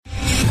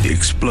The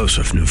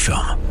explosive new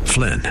film,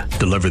 Flynn,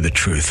 deliver the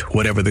truth,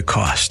 whatever the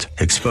cost,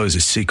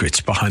 exposes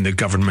secrets behind the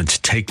government's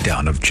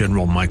takedown of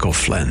General Michael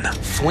Flynn.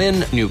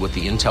 Flynn knew what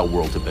the intel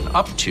world had been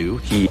up to.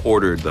 He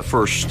ordered the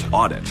first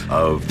audit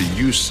of the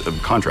use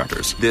of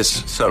contractors.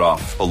 This set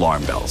off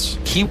alarm bells.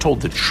 He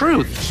told the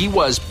truth. He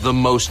was the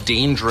most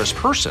dangerous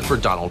person for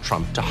Donald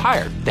Trump to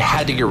hire. They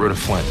had to get rid of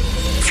Flynn.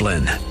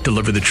 Flynn,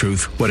 deliver the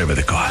truth, whatever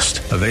the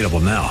cost. Available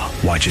now.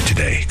 Watch it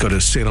today. Go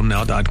to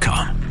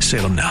salemnow.com.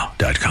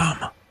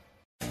 salemnow.com.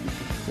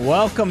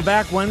 Welcome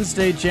back,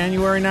 Wednesday,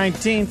 January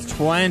 19th,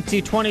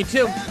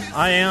 2022.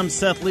 I am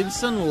Seth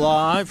Leibson,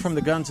 live from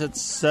the Guns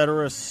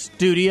Etc.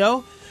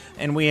 studio.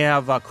 And we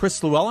have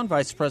Chris Llewellyn,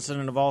 Vice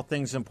President of All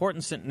Things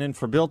Important, sitting in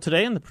for Bill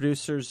today in the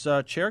producer's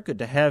chair. Good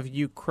to have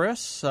you,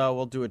 Chris.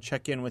 We'll do a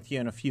check-in with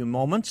you in a few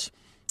moments.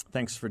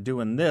 Thanks for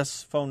doing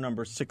this. Phone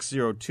number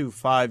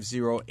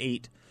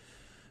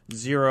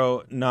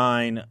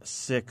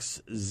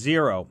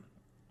 602-508-0960.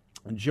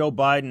 Joe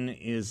Biden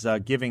is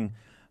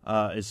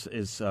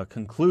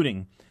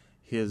concluding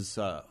his,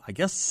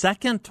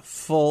 second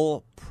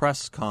full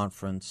press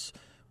conference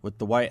with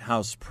the White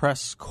House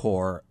press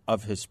corps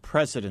of his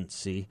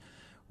presidency.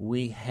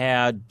 We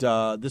had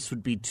this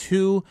would be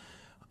so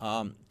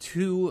Barack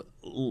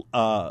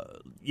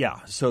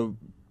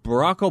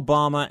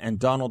Obama and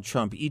Donald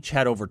Trump each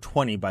had over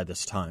 20 by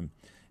this time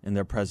in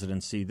their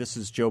presidency. This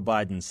is Joe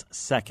Biden's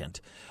second.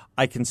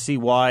 I can see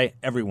why.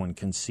 Everyone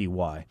can see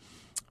why.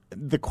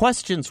 The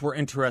questions were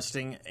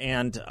interesting,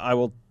 and I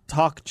will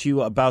talk to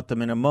you about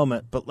them in a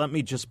moment, but let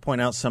me just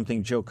point out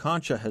something Joe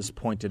Concha has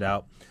pointed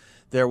out.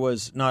 There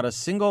was not a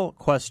single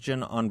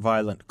question on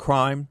violent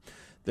crime.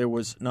 There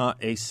was not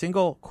a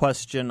single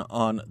question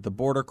on the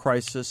border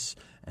crisis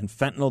and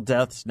fentanyl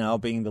deaths now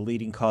being the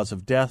leading cause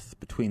of death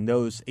between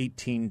those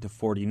 18 to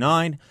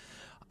 49.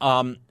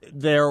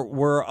 There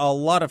were a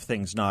lot of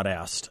things not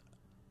asked.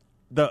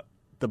 The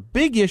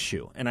big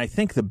issue, and I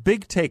think the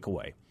big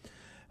takeaway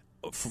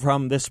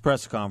from this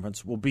press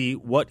conference will be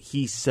what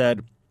he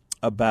said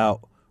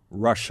about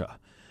Russia.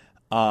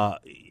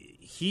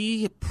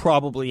 He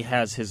probably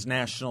has his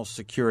national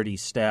security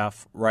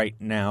staff right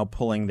now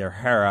pulling their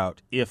hair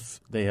out if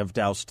they have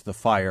doused the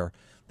fire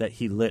that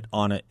he lit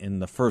on it in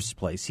the first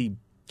place. He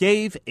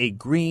gave a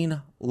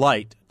green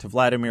light to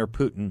Vladimir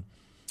Putin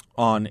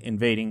on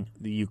invading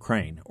the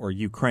Ukraine.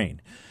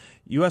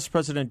 U.S.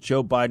 President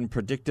Joe Biden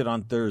predicted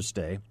on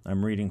Thursday,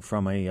 I'm reading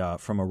from a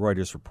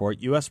Reuters report,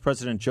 U.S.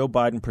 President Joe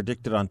Biden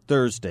predicted on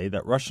Thursday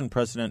that Russian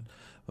President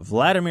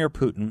Vladimir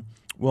Putin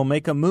will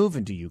make a move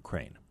into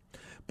Ukraine.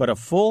 But a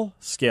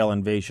full-scale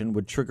invasion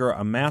would trigger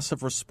a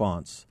massive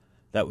response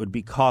that would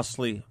be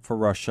costly for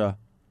Russia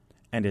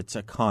and its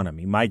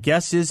economy. My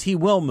guess is he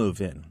will move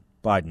in,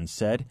 Biden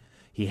said.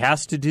 He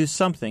has to do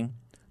something.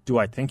 Do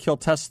I think he'll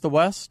test the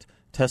West,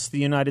 test the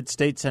United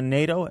States and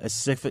NATO as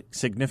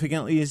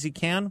significantly as he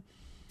can?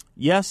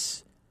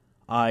 Yes,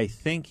 I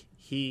think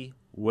he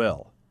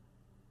will.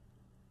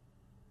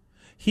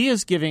 He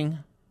is giving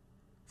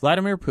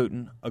Vladimir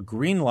Putin a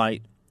green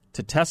light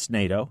to test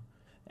NATO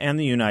and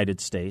the United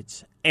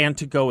States and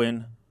to go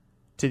in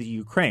to the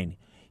Ukraine.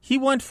 He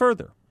went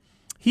further.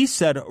 He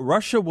said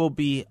Russia will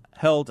be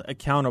held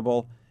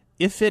accountable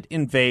if it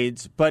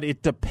invades, but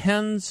it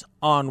depends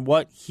on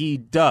what he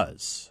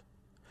does.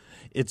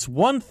 It's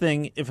one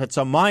thing if it's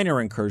a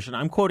minor incursion.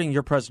 I'm quoting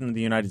your President of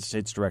the United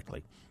States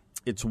directly.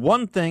 It's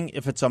one thing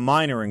if it's a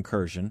minor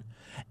incursion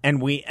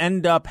and we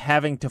end up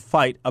having to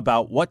fight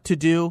about what to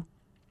do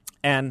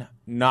and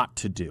not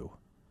to do.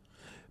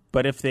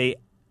 But if they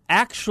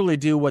actually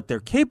do what they're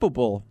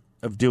capable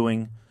of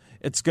doing,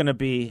 it's going to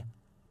be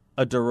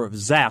a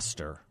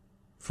disaster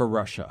for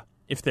Russia.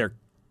 If they're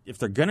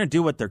going to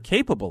do what they're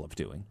capable of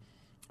doing,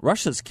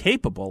 Russia's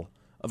capable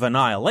of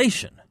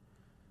annihilation.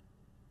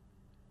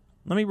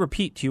 Let me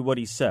repeat to you what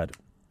he said.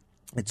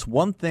 It's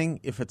one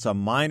thing if it's a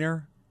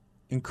minor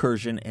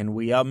incursion and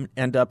we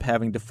end up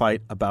having to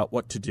fight about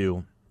what to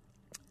do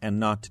and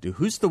not to do.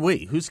 Who's the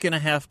we? Who's going to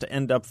have to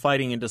end up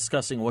fighting and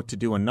discussing what to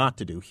do and not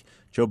to do?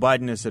 Joe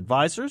Biden and his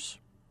advisors?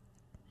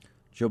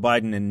 Joe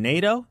Biden and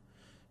NATO?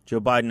 Joe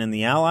Biden and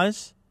the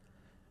allies?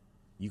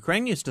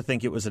 Ukraine used to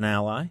think it was an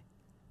ally.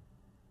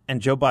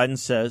 And Joe Biden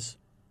says,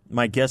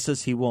 my guess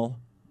is he will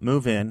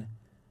move in,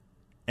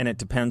 and it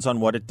depends on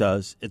what it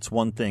does. It's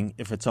one thing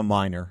if it's a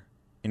minor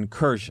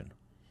incursion.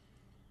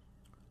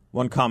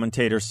 One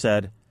commentator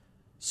said,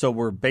 so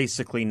we're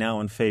basically now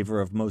in favor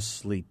of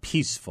mostly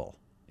peaceful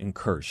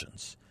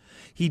incursions.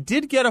 He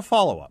did get a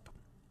follow-up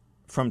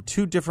from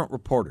two different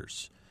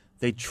reporters.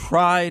 They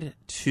tried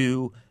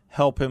to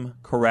help him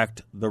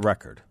correct the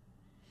record.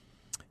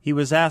 He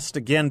was asked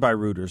again by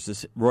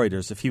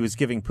Reuters if he was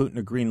giving Putin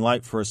a green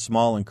light for a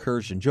small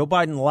incursion. Joe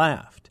Biden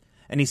laughed,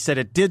 and he said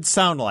it did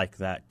sound like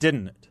that,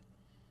 didn't it?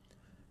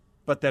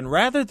 But then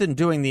rather than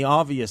doing the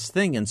obvious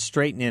thing and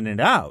straightening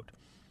it out,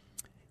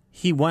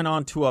 he went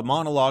on to a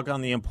monologue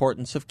on the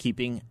importance of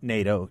keeping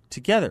NATO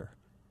together.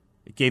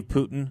 It gave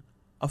Putin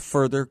a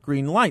further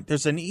green light.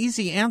 There's an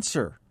easy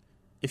answer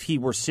if he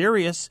were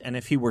serious and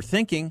if he were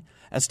thinking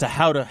as to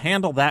how to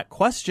handle that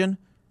question.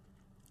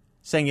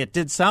 saying it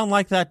did sound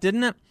like that,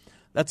 didn't it?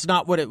 That's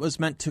not what it was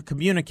meant to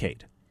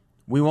communicate.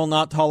 We will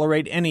not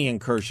tolerate any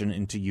incursion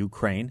into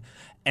Ukraine,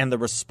 and the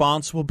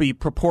response will be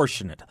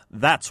proportionate.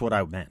 That's what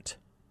I meant.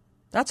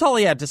 That's all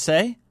he had to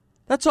say.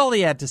 That's all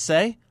he had to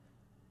say.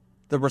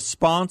 The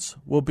response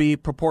will be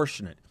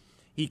proportionate.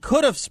 He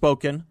could have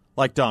spoken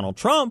like Donald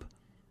Trump.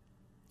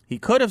 He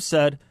could have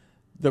said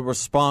the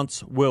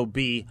response will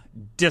be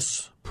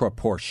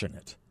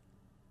disproportionate.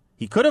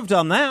 He could have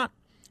done that.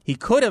 He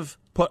could have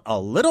put a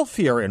little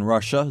fear in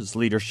Russia's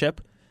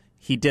leadership.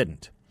 He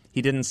didn't.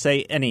 He didn't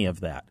say any of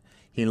that.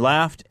 He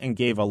laughed and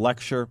gave a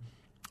lecture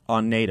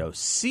on NATO.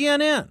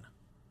 CNN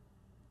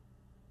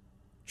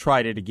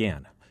tried it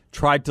again,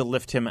 tried to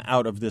lift him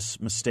out of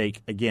this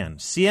mistake again.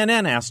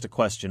 CNN asked a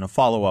question, a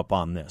follow-up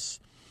on this.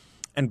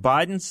 And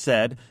Biden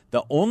said,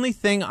 the only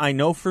thing I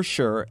know for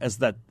sure is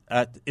that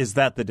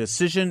the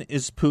decision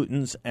is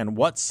Putin's and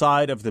what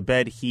side of the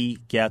bed he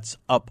gets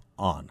up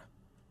on.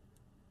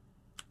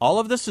 All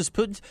of this is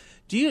Putin's.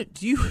 Do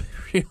you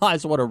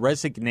realize what a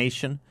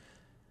resignation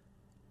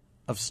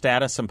of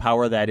status and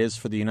power that is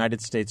for the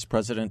United States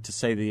president to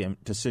say the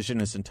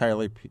decision is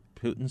entirely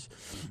Putin's?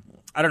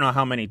 I don't know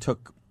how many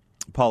took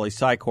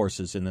poli-sci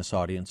courses in this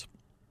audience,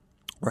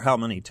 or how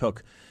many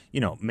took,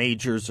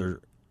 majors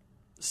or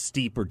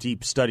steep or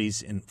deep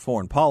studies in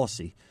foreign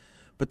policy.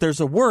 But there's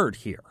a word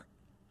here.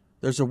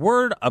 There's a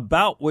word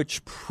about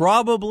which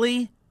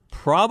probably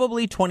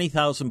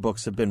 20,000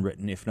 books have been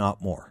written, if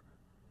not more.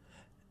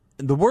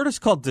 The word is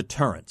called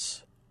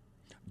deterrence.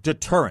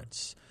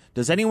 Deterrence.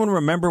 Does anyone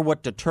remember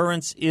what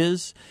deterrence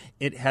is?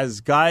 It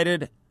has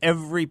guided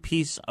every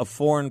piece of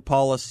foreign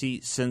policy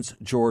since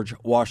George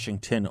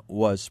Washington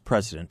was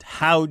president.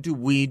 How do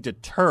we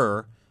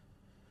deter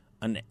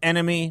an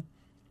enemy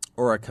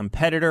or a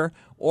competitor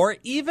or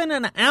even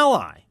an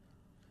ally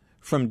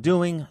from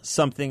doing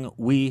something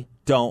we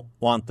don't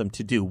want them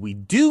to do? We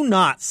do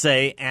not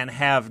say, and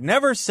have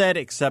never said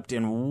except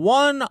in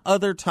one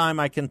other time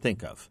I can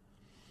think of,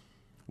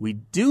 we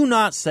do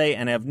not say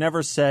and have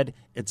never said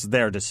it's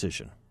their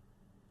decision.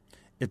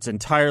 It's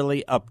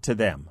entirely up to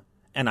them,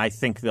 and I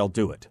think they'll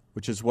do it,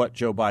 which is what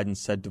Joe Biden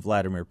said to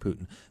Vladimir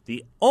Putin.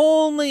 The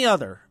only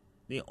other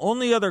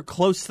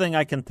close thing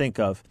I can think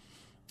of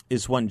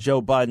is when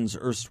Joe Biden's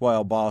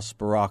erstwhile boss,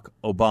 Barack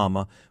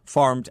Obama,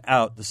 farmed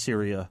out the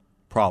Syria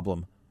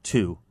problem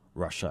to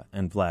Russia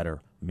and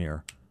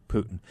Vladimir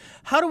Putin.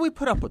 How do we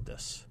put up with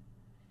this?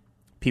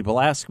 People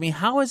ask me,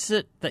 how is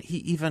it that he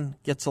even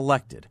gets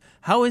elected?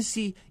 How is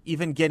he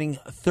even getting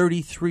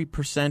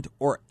 33%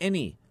 or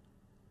any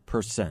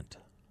percent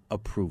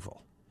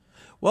approval?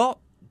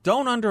 Well,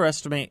 don't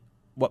underestimate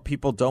what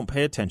people don't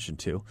pay attention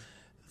to.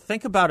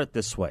 Think about it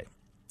this way.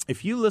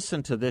 If you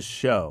listen to this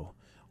show,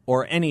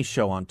 or any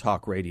show on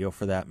talk radio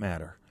for that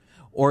matter,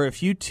 or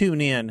if you tune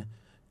in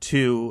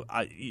to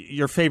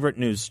your favorite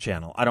news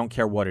channel, I don't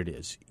care what it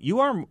is, you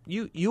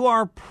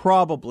are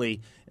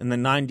probably in the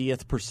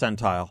 90th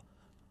percentile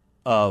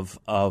of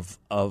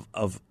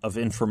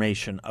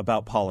information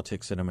about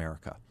politics in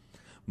America.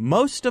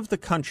 Most of the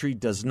country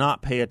does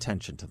not pay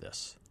attention to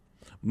this.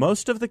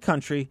 Most of the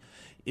country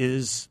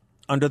is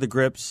under the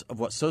grips of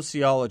what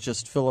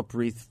sociologist Philip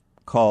Reith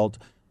called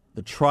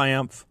the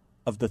triumph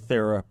of the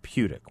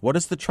therapeutic. What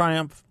is the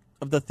triumph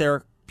of the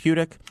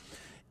therapeutic?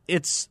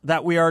 It's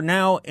that we are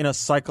now in a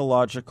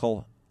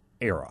psychological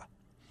era.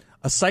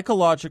 A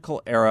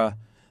psychological era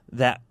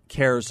that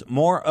cares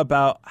more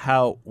about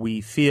how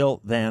we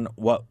feel than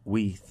what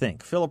we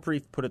think. Philip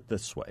Reith put it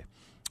this way.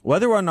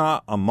 Whether or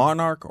not a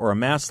monarch or a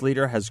mass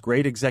leader has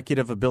great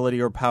executive ability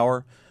or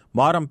power,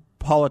 modern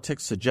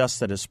politics suggests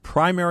that his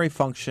primary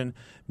function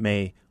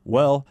may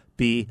well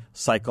be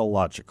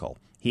psychological.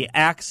 He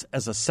acts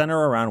as a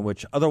center around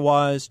which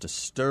otherwise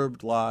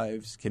disturbed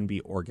lives can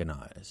be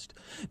organized.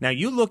 Now,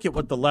 you look at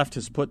what the left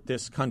has put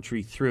this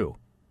country through,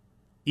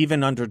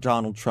 even under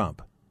Donald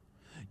Trump.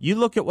 You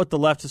look at what the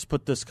left has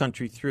put this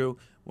country through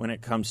when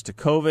it comes to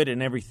COVID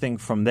and everything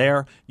from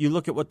there. You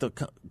look at what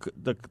the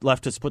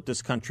left has put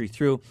this country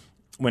through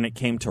when it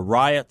came to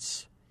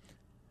riots.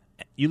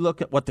 You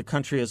look at what the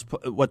country has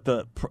what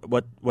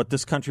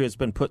this country has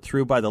been put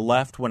through by the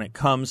left when it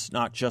comes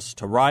not just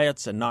to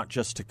riots and not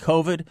just to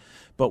COVID,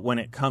 but when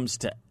it comes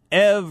to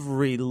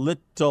every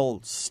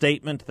little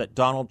statement that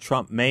Donald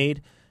Trump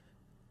made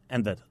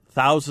and the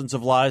thousands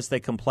of lies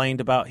they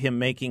complained about him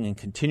making and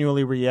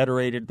continually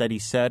reiterated that he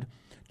said.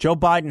 Joe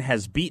Biden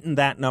has beaten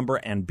that number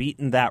and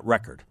beaten that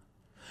record.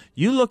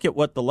 You look at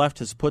what the left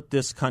has put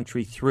this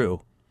country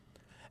through,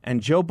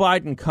 and Joe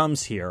Biden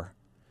comes here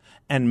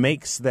and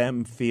makes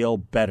them feel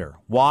better.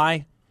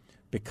 Why?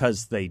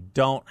 Because they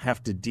don't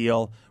have to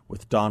deal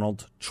with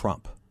Donald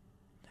Trump.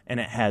 And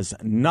it has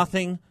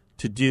nothing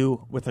to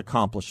do with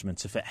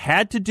accomplishments. If it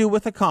had to do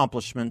with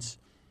accomplishments,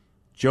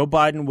 Joe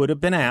Biden would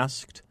have been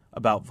asked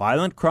about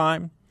violent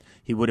crime.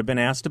 He would have been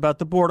asked about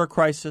the border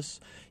crisis.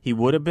 He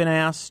would have been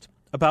asked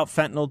about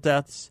fentanyl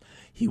deaths.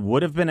 He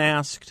would have been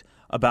asked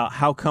about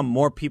how come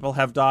more people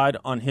have died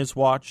on his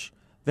watch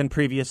than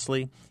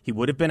previously. He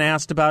would have been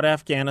asked about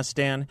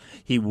Afghanistan.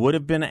 He would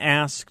have been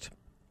asked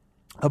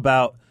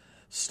about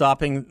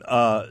stopping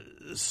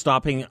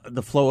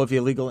the flow of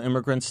illegal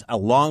immigrants,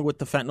 along with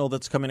the fentanyl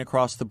that's coming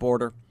across the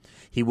border.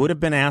 He would have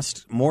been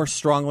asked more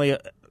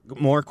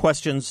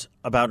questions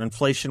about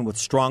inflation with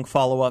strong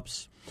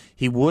follow-ups.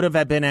 He would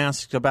have been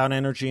asked about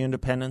energy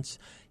independence.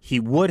 He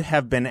would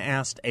have been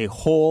asked a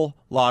whole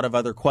lot of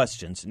other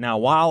questions. Now,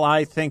 while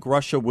I think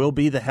Russia will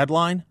be the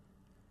headline,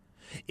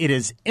 it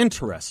is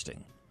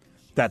interesting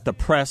that the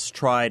press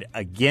tried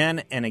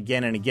again and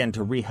again and again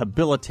to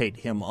rehabilitate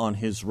him on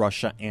his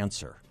Russia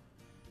answer.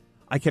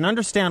 I can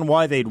understand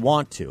why they'd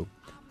want to,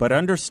 but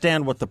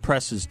understand what the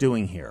press is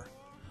doing here,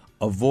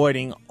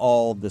 avoiding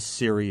all the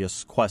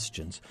serious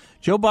questions.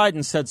 Joe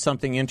Biden said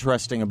something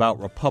interesting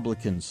about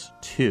Republicans,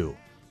 too.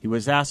 He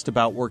was asked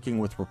about working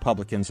with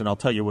Republicans, and I'll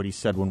tell you what he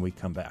said when we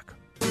come back.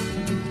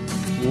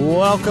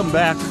 Welcome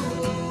back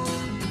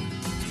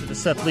to the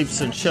Seth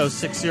Leibsohn Show,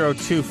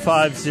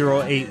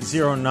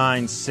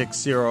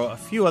 602-508-0960. A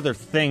few other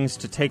things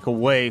to take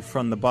away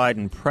from the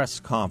Biden press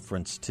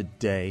conference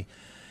today.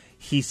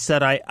 He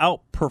said, I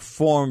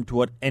outperformed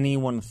what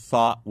anyone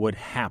thought would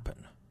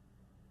happen.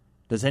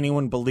 Does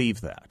anyone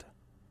believe that?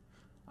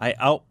 I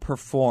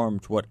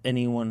outperformed what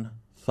anyone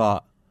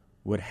thought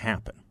would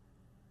happen.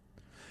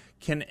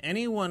 Can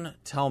anyone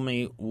tell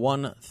me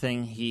one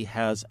thing he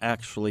has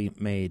actually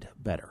made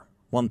better?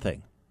 One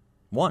thing.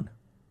 One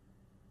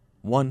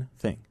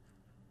thing.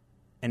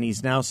 And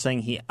he's now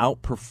saying he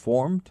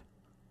outperformed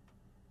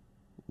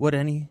what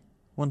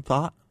anyone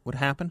thought would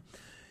happen?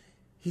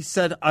 He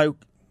said,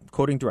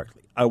 quoting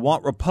directly, I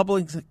want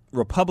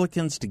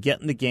Republicans to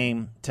get in the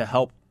game to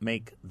help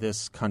make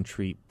this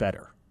country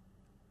better.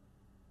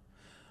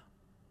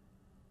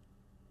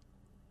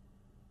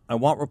 I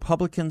want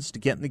Republicans to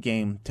get in the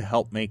game to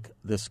help make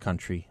this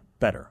country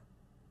better,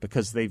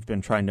 because they've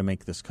been trying to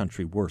make this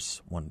country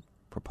worse, one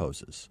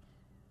proposes.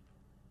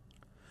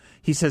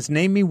 He says,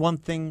 name me one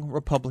thing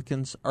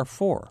Republicans are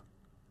for.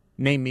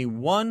 Name me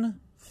one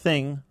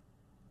thing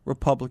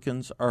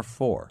Republicans are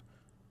for.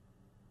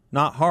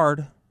 Not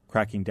hard.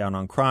 Cracking down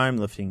on crime,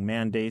 lifting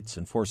mandates,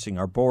 enforcing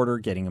our border,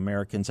 getting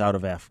Americans out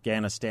of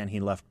Afghanistan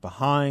he left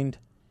behind,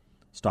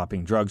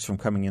 stopping drugs from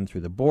coming in through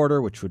the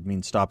border, which would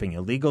mean stopping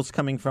illegals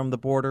coming from the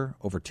border,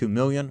 over 2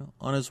 million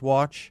on his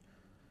watch.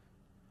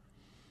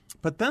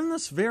 But then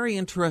this very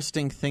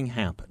interesting thing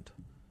happened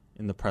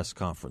in the press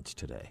conference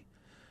today.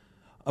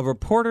 A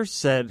reporter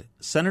said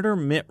Senator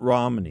Mitt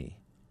Romney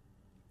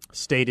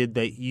stated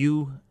that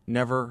you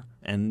never,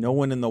 and no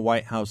one in the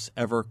White House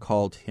ever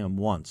called him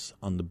once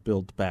on the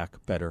Build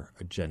Back Better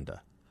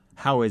agenda.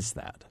 How is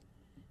that?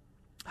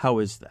 How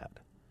is that?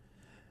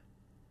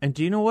 And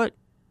do you know what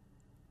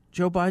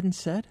Joe Biden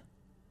said?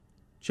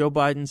 Joe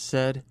Biden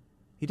said,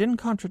 he didn't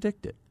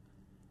contradict it.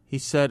 He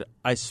said,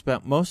 I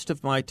spent most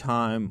of my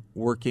time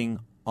working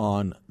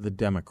on the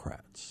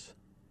Democrats.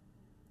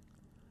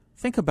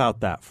 Think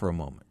about that for a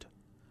moment.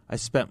 I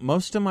spent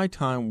most of my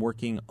time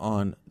working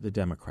on the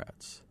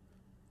Democrats.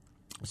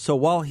 So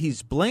while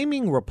he's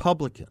blaming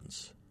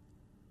Republicans,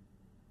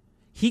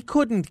 he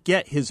couldn't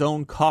get his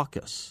own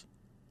caucus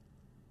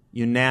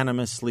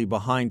unanimously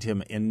behind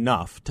him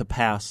enough to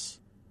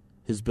pass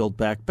his Build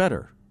Back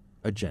Better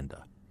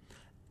agenda.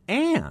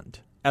 And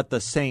at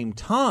the same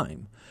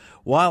time,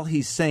 while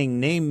he's saying,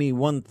 name me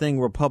one thing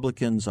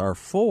Republicans are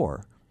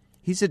for,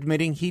 he's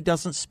admitting he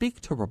doesn't speak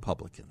to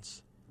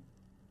Republicans.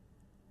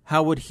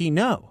 How would he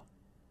know?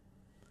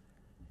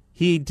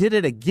 He did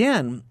it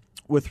again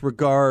with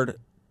regard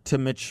to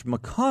Mitch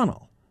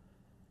McConnell.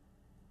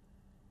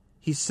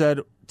 He said,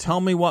 tell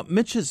me what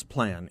Mitch's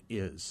plan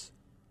is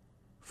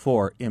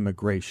for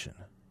immigration.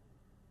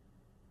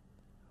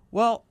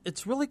 Well,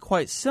 it's really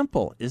quite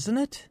simple, isn't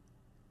it?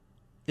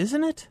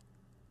 Isn't it?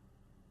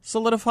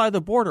 Solidify the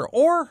border.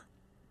 Or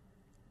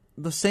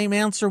the same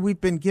answer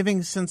we've been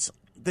giving since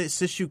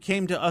this issue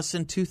came to us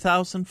in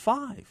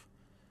 2005.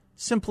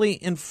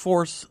 Simply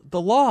enforce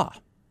the law.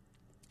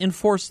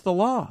 Enforce the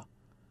law.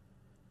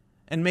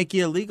 And make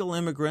illegal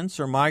immigrants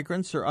or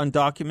migrants or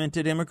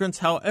undocumented immigrants,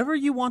 however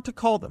you want to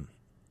call them,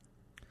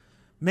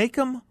 make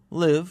them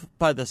live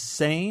by the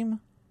same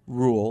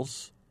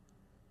rules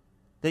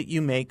that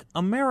you make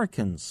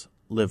Americans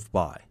live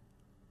by,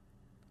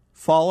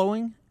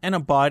 following and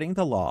abiding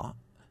the law.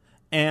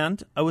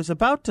 And I was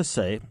about to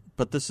say,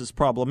 but this is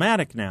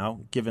problematic now,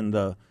 given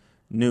the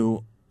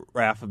new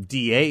raft of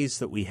DAs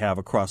that we have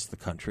across the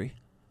country,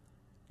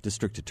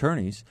 district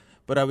attorneys,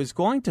 but I was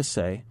going to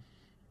say,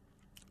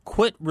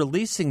 quit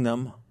releasing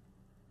them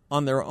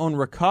on their own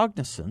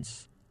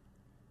recognizance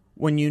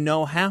when you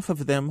know half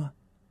of them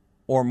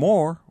or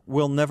more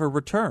will never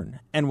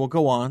return and will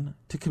go on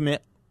to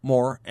commit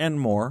more and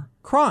more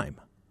crime.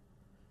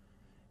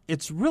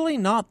 It's really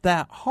not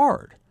that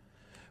hard.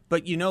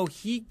 But, you know,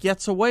 he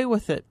gets away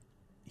with it.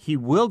 He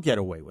will get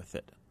away with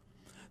it.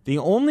 The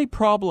only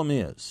problem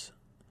is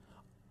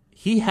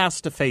he has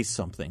to face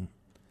something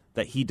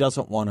that he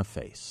doesn't want to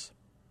face.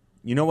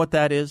 You know what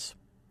that is?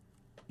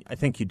 I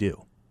think you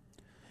do.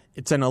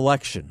 It's an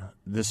election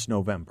this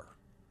November.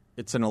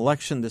 It's an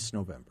election this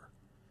November.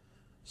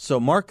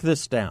 So mark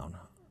this down.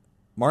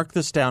 Mark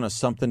this down as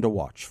something to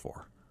watch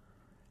for.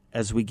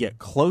 as we get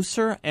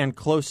closer and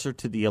closer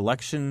to the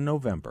election in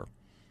November,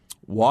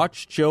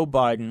 watch Joe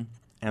Biden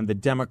and the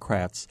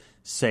Democrats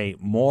say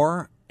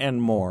more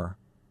and more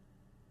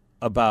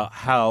about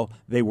how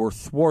they were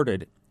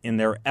thwarted in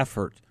their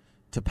effort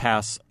to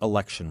pass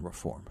election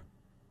reform.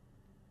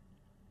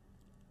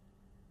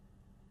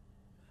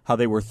 How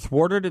they were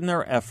thwarted in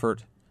their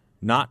effort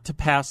not to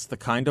pass the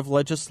kind of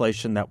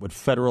legislation that would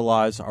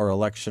federalize our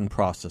election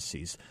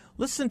processes.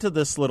 Listen to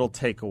this little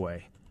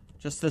takeaway,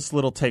 just this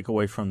little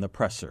takeaway from the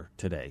presser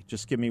today.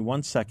 Just give me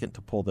 1 second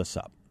to pull this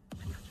up.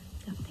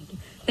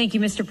 Thank you,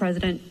 Mr.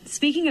 President.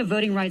 Speaking of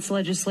voting rights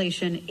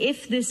legislation,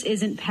 if this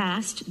isn't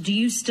passed, do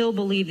you still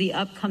believe the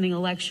upcoming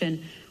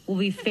election will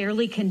be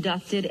fairly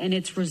conducted and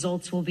its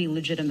results will be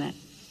legitimate?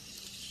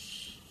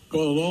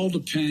 Well, it all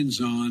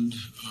depends on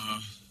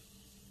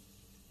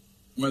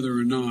whether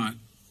or not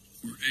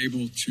we're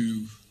able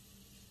to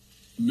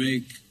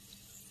make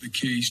the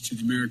case to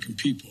the American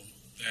people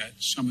that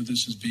some of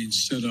this is being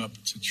set up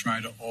to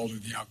try to alter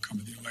the outcome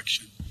of the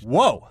election.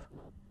 Whoa.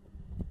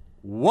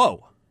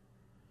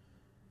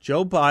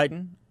 Joe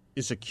Biden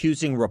is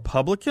accusing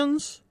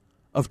Republicans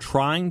of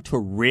trying to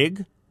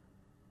rig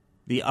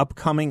the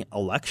upcoming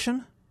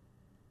election?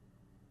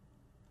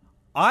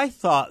 I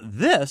thought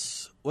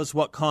this was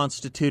what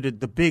constituted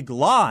the big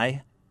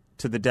lie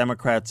to the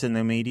Democrats in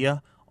the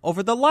media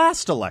over the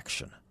last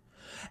election.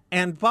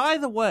 And by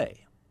the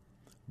way,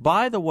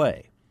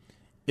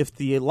 if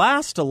the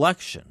last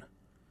election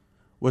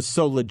was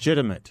so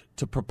legitimate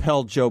to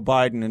propel Joe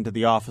Biden into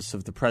the office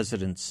of the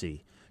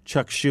presidency,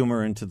 Chuck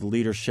Schumer into the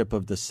leadership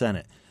of the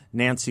Senate,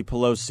 Nancy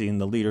Pelosi in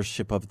the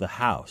leadership of the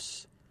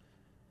House,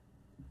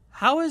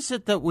 how is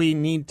it that we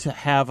need to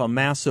have a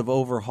massive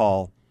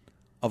overhaul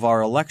of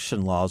our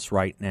election laws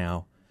right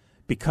now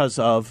because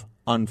of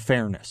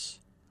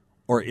unfairness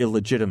or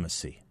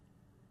illegitimacy?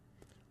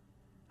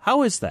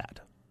 How is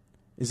that?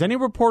 Is any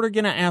reporter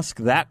going to ask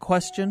that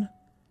question?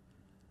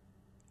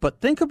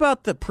 But think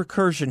about the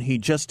precursion he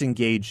just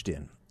engaged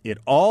in. It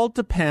all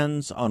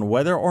depends on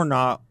whether or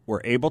not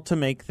we're able to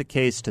make the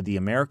case to the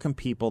American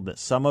people that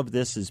some of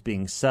this is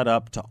being set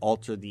up to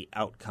alter the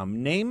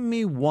outcome. Name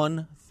me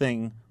one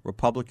thing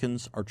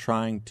Republicans are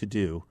trying to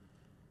do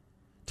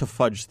to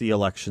fudge the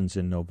elections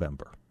in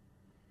November.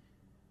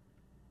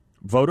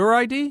 Voter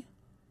ID?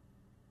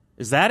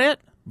 Is that it?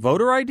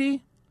 Voter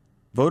ID?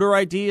 Voter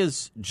ID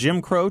is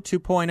Jim Crow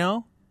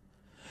 2.0?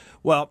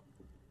 Well,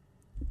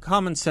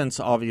 common sense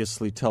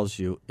obviously tells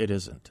you it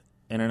isn't.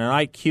 And an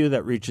IQ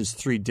that reaches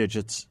 3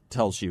 digits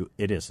tells you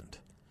it isn't.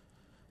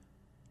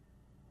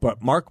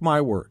 But mark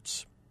my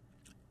words,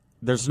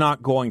 there's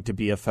not going to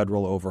be a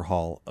federal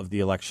overhaul of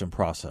the election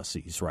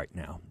processes right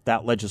now.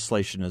 That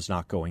legislation is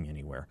not going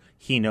anywhere.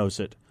 He knows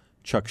it.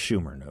 Chuck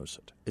Schumer knows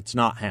it. It's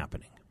not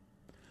happening.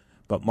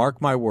 But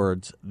mark my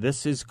words,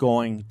 this is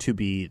going to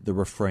be the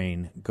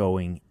refrain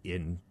going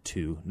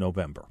into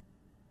November.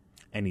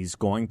 And he's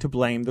going to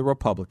blame the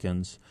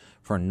Republicans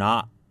for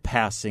not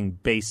passing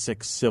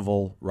basic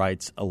civil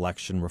rights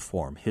election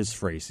reform, his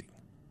phrasing.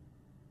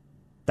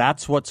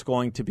 That's what's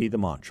going to be the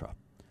mantra.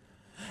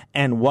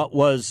 And what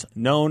was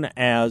known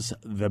as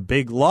the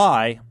big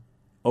lie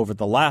over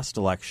the last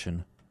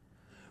election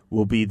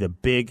will be the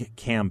big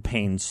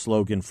campaign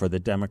slogan for the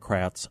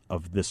Democrats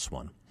of this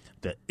one,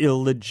 the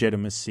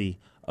illegitimacy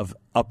of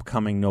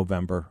upcoming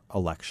November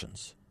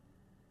elections.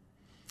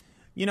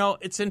 You know,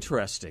 it's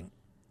interesting.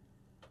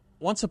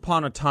 Once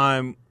upon a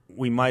time,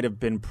 we might have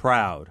been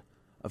proud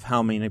of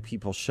how many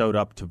people showed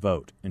up to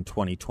vote in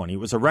 2020. It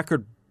was a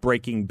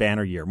record-breaking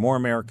banner year. More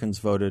Americans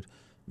voted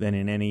than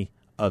in any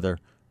other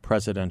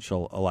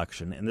presidential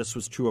election, and this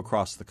was true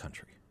across the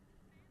country.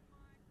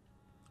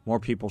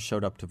 More people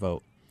showed up to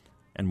vote,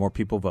 and more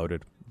people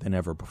voted than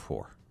ever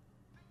before.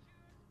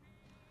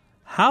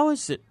 How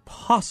is it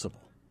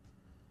possible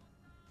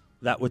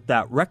that with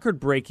that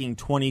record-breaking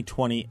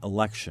 2020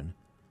 election,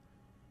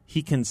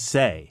 he can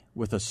say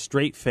with a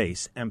straight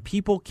face, and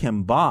people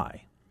can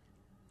buy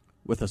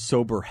with a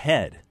sober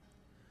head,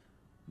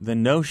 the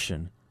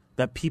notion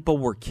that people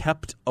were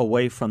kept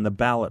away from the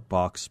ballot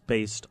box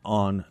based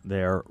on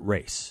their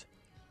race?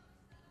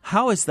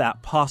 How is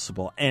that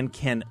possible? And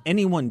can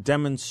anyone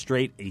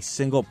demonstrate a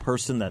single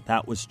person that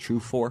that was true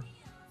for?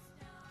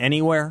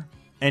 Anywhere?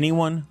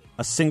 Anyone?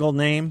 A single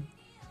name?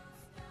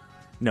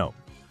 No.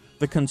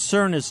 The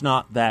concern is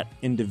not that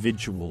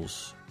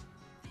individuals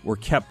were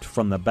kept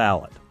from the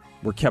ballot,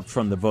 were kept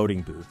from the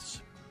voting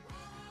booths.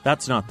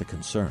 That's not the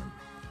concern.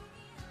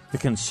 The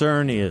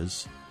concern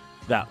is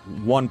that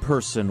one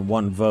person,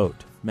 one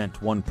vote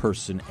meant one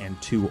person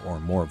and 2 or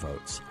more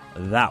votes.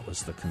 That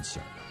was the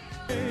concern.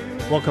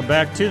 Welcome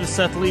back to the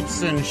Seth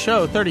Leibsohn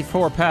Show.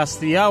 34 past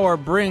the hour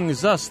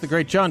brings us the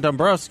great John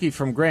Dombrowski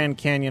from Grand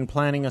Canyon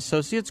Planning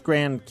Associates.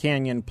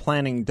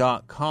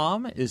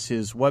 GrandCanyonPlanning.com is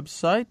his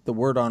website. The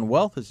Word on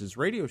Wealth is his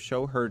radio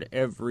show, heard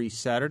every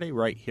Saturday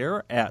right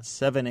here at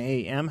 7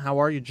 a.m. How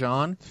are you,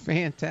 John?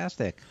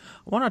 Fantastic.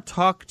 I want to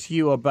talk to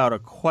you about a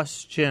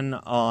question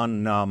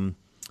on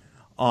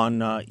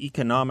on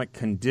economic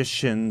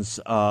conditions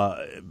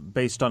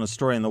based on a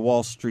story in the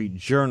Wall Street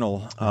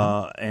Journal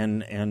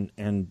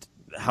and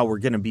how we're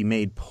going to be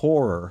made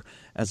poorer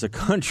as a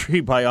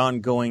country by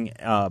ongoing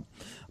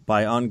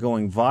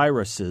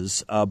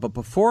viruses. But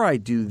before I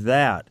do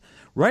that,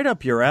 right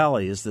up your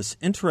alley is this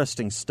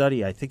interesting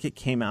study. I think it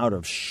came out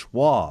of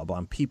Schwab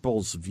on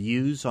people's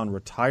views on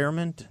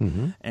retirement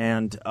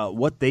and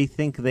what they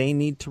think they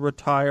need to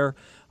retire,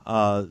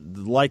 the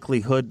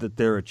likelihood that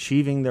they're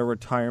achieving their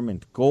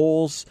retirement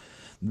goals.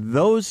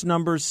 Those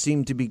numbers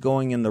seem to be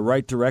going in the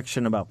right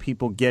direction about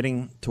people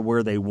getting to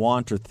where they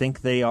want or think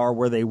they are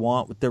where they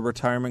want with their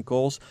retirement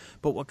goals.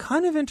 But what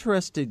kind of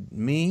interested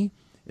me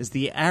is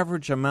the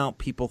average amount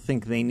people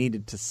think they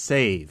needed to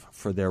save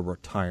for their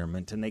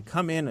retirement, and they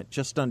come in at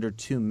just under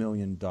 $2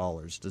 million.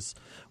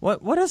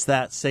 What does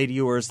that say to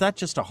you, or is that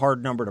just a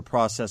hard number to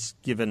process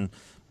given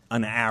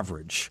an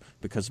average,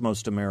 because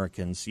most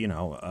Americans,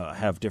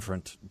 have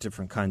different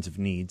kinds of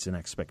needs and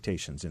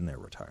expectations in their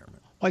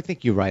retirement? Well, I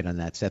think you're right on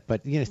that, Seth.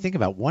 But think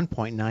about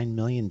 $1.9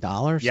 million.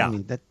 Yeah. I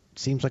mean, that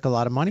seems like a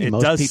lot of money. It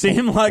does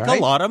seem like a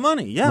lot of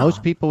money. Yeah.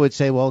 Most people would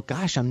say, "Well,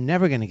 gosh, I'm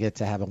never going to get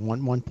to have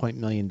 $1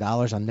 million.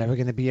 I'm never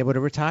going to be able to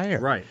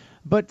retire." Right.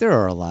 But there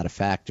are a lot of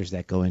factors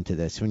that go into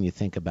this when you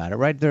think about it,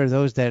 right? There are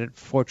those that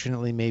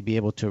fortunately may be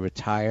able to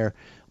retire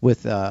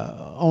with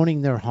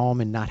owning their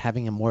home and not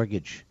having a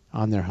mortgage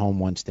on their home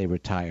once they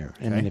retire.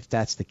 Okay. I mean, if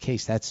that's the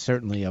case, that's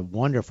certainly a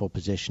wonderful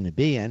position to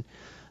be in.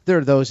 There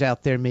are those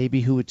out there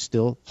maybe who would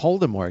still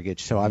hold a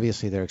mortgage, so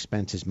obviously their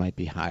expenses might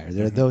be higher.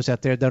 There are those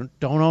out there that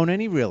don't own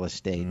any real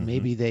estate.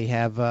 Maybe they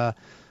have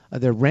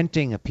they're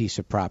renting a piece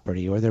of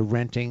property, or they're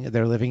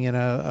living in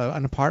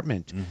an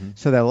apartment,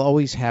 so they'll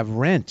always have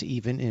rent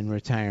even in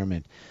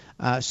retirement.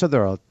 So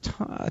there are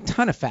a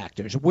ton of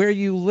factors. Where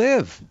you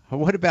live.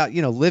 What about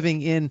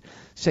living in,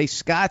 say,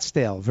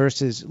 Scottsdale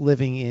versus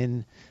living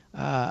in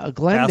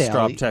Glendale,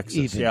 Bastrop, Texas.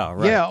 Even. Yeah,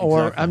 right. Yeah,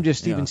 or exactly. I'm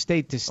just even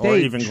state to state. Or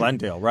even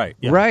Glendale, right.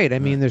 Yeah. Right. I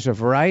mean, there's a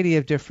variety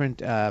of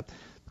different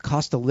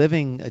cost of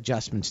living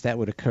adjustments that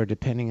would occur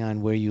depending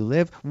on where you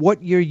live,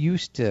 what you're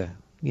used to,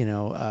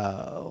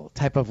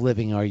 type of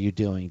living are you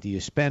doing? Do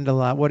you spend a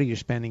lot? What are your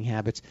spending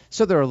habits?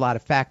 So there are a lot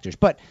of factors.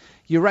 But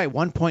you're right,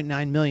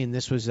 1.9 million.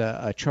 This was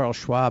Charles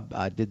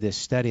Schwab did this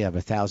study of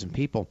 1,000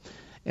 people.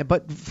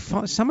 But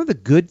some of the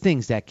good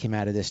things that came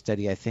out of this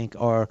study, I think,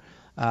 are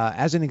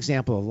as an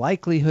example, of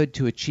likelihood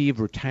to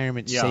achieve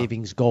retirement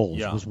savings goals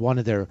was one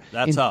of their.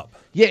 That's up.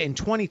 Yeah, in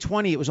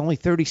 2020 it was only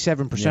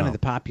 37% of the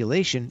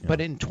population,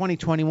 but in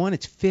 2021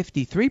 it's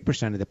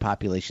 53% of the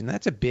population.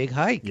 That's a big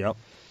hike. Yep.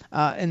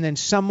 And then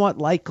somewhat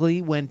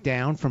likely went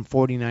down from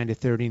 49 to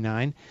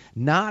 39.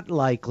 Not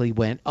likely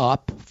went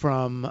up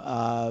from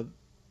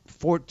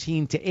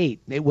 14 to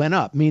 8. It went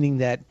up, meaning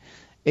that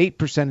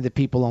 8% of the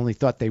people only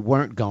thought they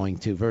weren't going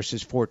to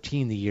versus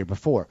 14 the year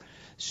before.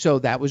 So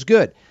that was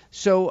good.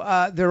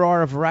 So there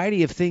are a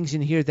variety of things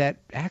in here that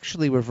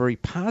actually were very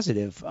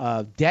positive.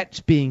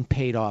 Debts being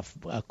paid off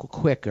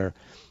quicker.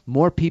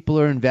 More people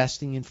are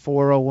investing in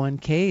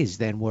 401ks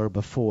than were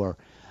before.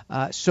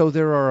 So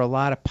there are a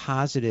lot of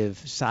positive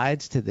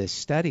sides to this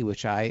study,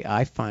 which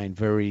I find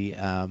very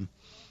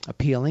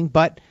appealing.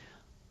 But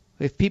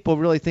if people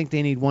really think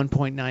they need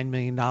 $1.9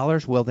 million,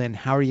 well, then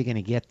how are you going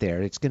to get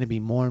there? It's going to be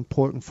more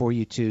important for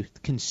you to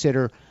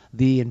consider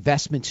the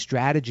investment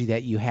strategy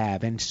that you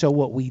have. And so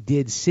what we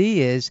did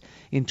see is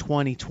in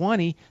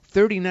 2020,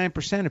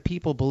 39% of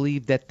people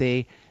believed that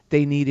they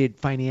needed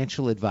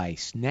financial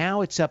advice. Now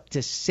it's up to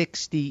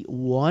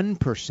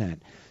 61%.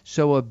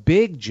 So a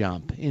big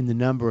jump in the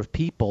number of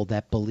people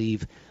that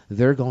believe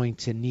they're going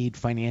to need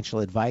financial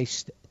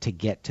advice to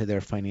get to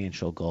their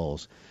financial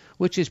goals,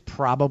 which is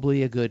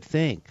probably a good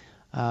thing.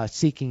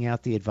 Seeking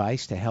out the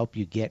advice to help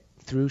you get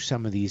through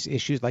some of these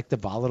issues, like the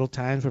volatile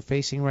times we're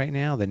facing right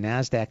now. The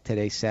NASDAQ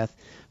today, Seth,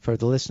 for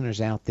the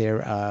listeners out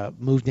there,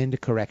 moved into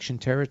correction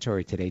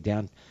territory today,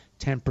 down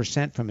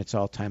 10% from its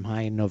all-time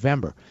high in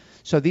November.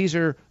 So these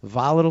are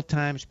volatile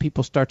times.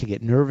 People start to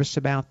get nervous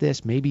about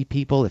this. Maybe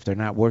people, if they're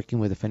not working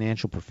with a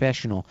financial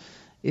professional,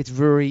 it's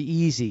very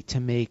easy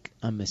to make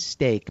a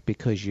mistake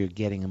because you're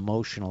getting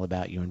emotional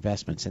about your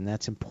investments, and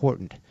that's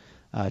important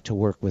to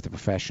work with a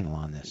professional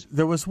on this.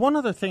 There was one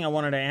other thing I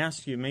wanted to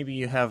ask you. Maybe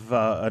you have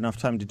enough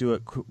time to do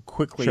it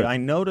quickly. Sure. I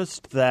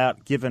noticed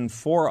that given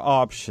 4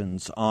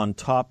 options on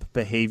top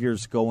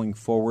behaviors going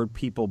forward,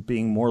 people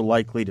being more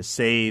likely to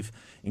save,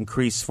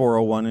 increase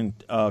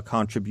 401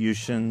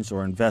 contributions,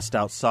 or invest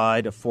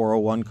outside of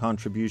 401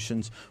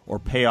 contributions, or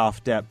pay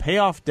off debt. Pay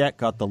off debt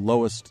got the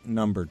lowest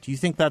number. Do you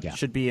think that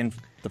should be in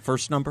the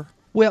first number?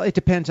 Well, it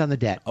depends on the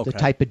debt, okay. The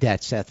type of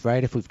debt, Seth,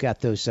 right? If we've got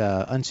those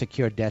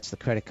unsecured debts, the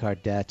credit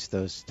card debts,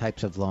 those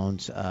types of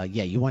loans,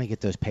 you want to get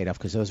those paid off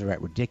because those are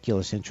at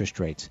ridiculous interest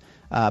rates.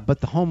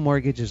 But the home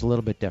mortgage is a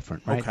little bit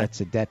different, right? Okay.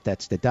 That's a debt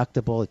that's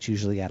deductible. It's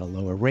usually at a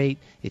lower rate.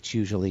 It's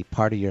usually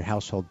part of your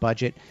household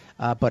budget.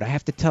 But I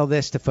have to tell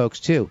this to folks,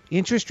 too.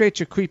 Interest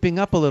rates are creeping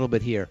up a little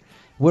bit here.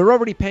 We're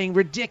already paying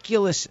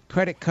ridiculous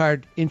credit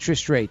card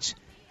interest rates.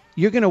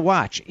 you're going to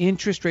watch.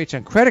 Interest rates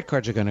on credit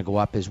cards are going to go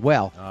up as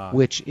well,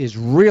 which is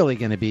really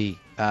going to be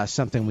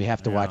something we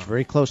have to watch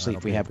very closely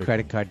if we have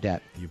credit card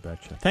debt. You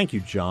betcha. Thank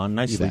you, John.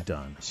 Nicely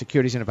done.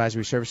 Securities and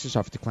advisory services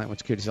offered to Client One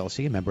Securities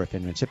LLC, a member of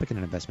FINRA SIPC, and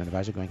an investment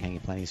advisor. Going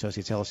Canyon Planning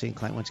Associates LLC and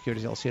Client One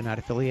Securities LLC are not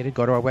affiliated.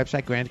 Go to our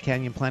website,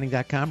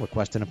 GrandCanyonPlanning.com.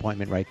 Request an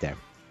appointment right there.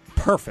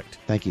 Perfect.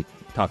 Thank you.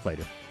 Talk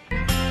later.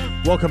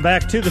 Welcome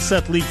back to the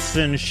Seth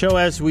Leibsohn Show.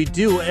 As we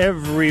do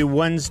every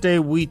Wednesday,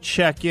 we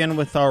check in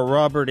with our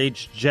Robert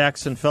H.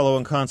 Jackson Fellow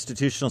in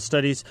Constitutional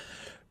Studies,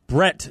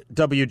 Brett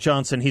W.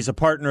 Johnson. He's a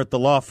partner at the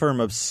law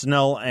firm of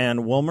Snell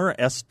and Wilmer,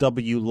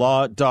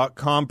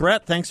 swlaw.com.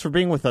 Brett, thanks for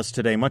being with us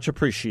today. Much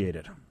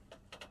appreciated.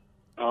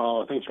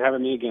 Oh, thanks for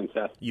having me again,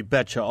 Seth. You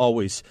betcha,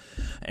 always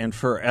and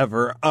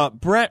forever.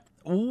 Brett,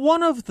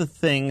 one of the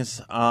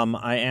things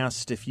I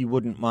asked if you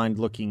wouldn't mind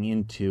looking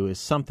into is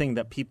something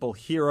that people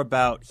hear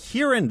about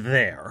here and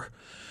there.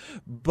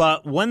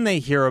 But when they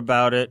hear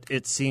about it,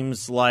 it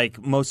seems like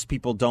most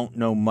people don't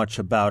know much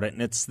about it.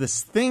 And it's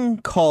this thing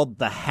called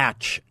the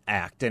Hatch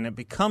Act. And it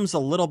becomes a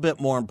little bit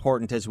more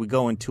important as we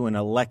go into an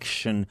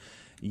election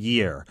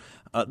year.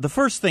 The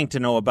first thing to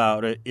know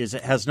about it is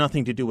it has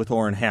nothing to do with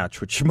Orrin Hatch,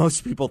 which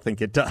most people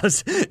think it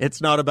does.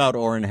 It's not about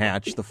Orrin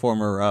Hatch, the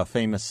former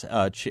famous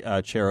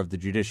chair of the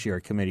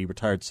Judiciary Committee,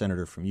 retired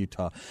senator from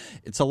Utah.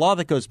 It's a law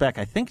that goes back,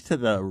 I think, to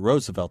the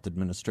Roosevelt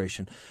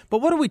administration. But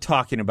what are we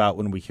talking about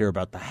when we hear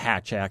about the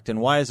Hatch Act, and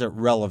why is it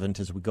relevant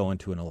as we go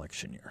into an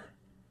election year?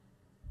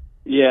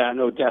 Yeah,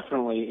 no,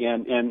 definitely.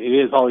 And it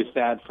is always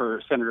sad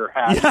for Senator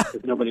Hatch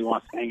because nobody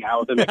wants to hang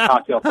out with him at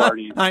cocktail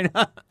parties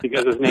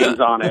because his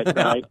name's on it,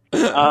 right?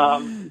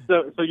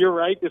 So you're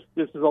right. This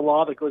is a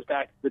law that goes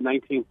back to the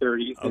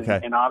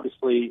 1930s, and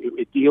obviously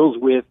it deals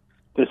with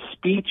the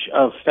speech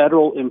of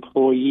federal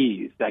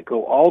employees that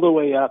go all the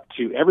way up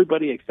to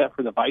everybody except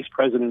for the vice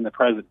president and the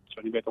president.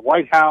 So you got the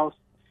White House,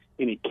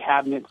 any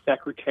cabinet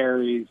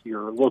secretaries,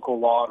 your local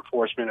law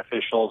enforcement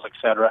officials, et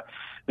cetera,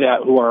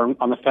 who are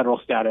on the federal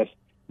status,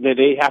 that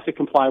they have to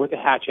comply with the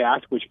Hatch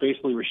Act, which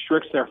basically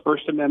restricts their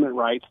First Amendment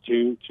rights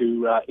to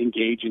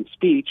engage in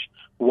speech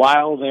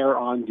while they're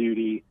on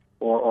duty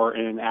or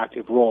in an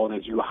active role. And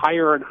as you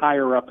higher and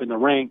higher up in the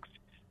ranks,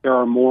 there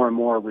are more and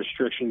more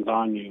restrictions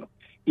on you.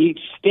 Each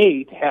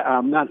state,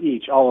 not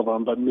each, all of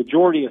them, but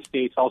majority of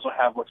states also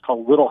have what's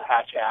called Little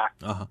Hatch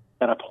Acts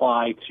that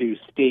apply to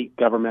state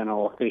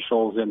governmental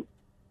officials.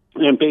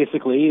 And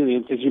basically,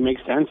 as you make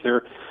sense,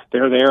 they're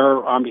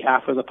there on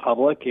behalf of the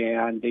public,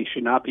 and they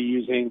should not be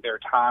using their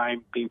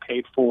time being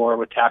paid for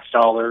with tax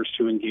dollars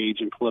to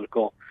engage in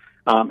political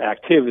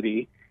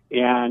activity.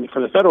 And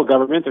for the federal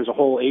government, there's a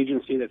whole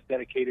agency that's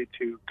dedicated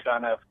to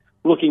kind of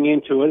looking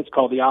into it. It's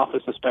called the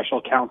Office of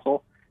Special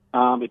Counsel.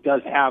 It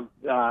does have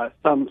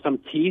some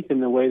teeth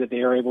in the way that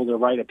they are able to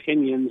write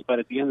opinions, but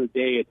at the end of the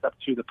day, it's up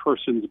to the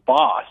person's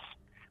boss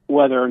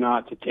whether or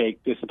not to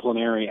take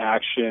disciplinary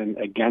action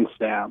against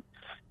them.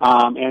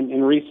 And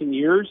in recent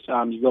years,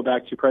 you go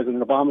back to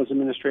President Obama's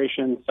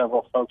administration,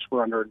 several folks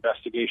were under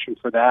investigation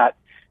for that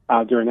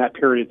during that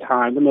period of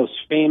time. The most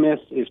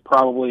famous is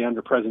probably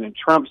under President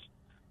Trump's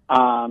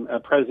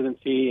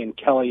presidency, and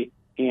Kelly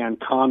Ann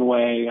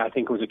Conway, I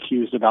think, was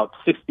accused of about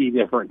 60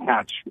 different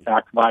Hatch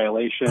Act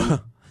violations.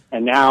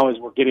 And now, as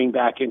we're getting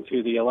back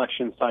into the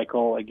election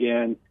cycle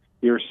again,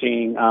 you're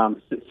seeing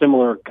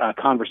similar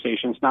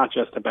conversations, not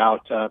just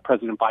about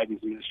President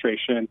Biden's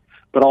administration,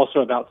 but also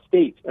about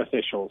state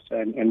officials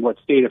and what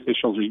state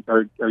officials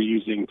are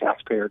using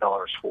taxpayer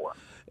dollars for.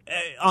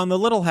 On the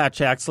Little Hatch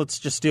Acts, let's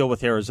just deal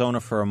with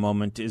Arizona for a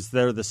moment. Is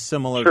there the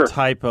similar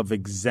type of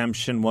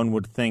exemption one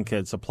would think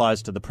as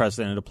applies to the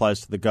president, it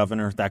applies to the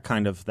governor, that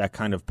kind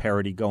of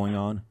parity going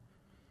on?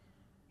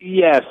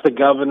 Yes, the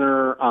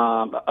governor,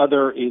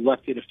 other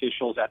elected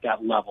officials at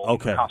that level,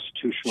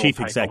 constitutional chief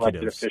type executives.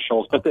 Elected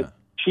officials, but the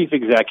chief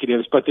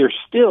executives, but they're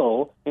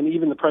still, and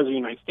even the president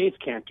of the United States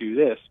can't do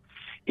this,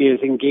 is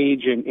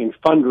engage in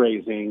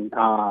fundraising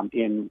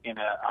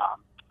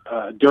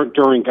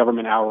during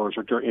government hours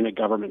or in a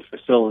government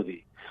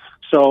facility.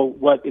 So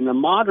what in the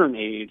modern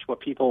age, what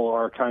people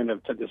are kind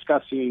of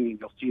discussing,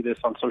 you'll see this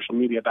on social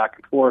media back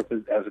and forth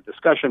as a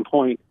discussion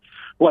point,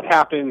 what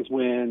happens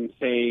when,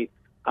 say,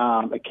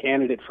 a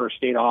candidate for a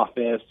state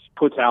office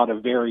puts out a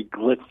very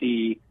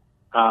glitzy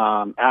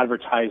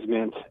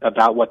advertisement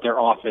about what their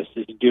office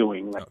is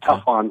doing, like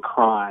tough on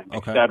crime,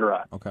 et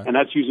cetera. And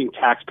that's using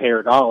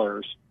taxpayer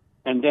dollars.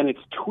 And then it's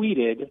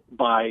tweeted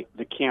by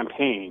the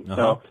campaign.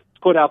 So it's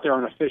put out there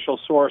on an official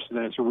source, and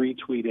then it's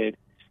retweeted.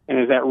 And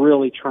is that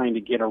really trying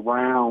to get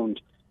around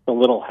the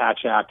Little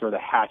Hatch Act or the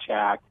Hatch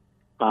Act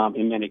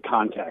in many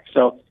contexts?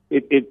 So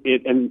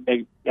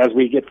as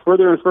we get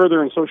further and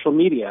further in social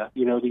media,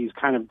 these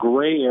kind of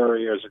gray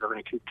areas are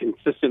going to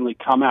consistently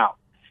come out.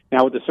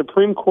 Now, what the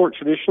Supreme Court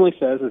traditionally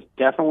says is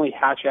definitely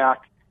Hatch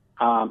Act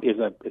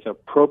is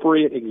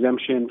appropriate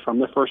exemption from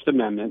the First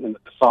Amendment, and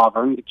that the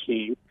sovereign, the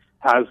king,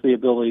 has the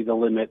ability to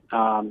limit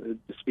the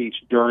speech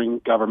during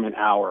government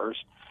hours.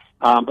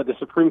 But the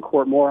Supreme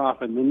Court, more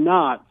often than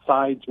not,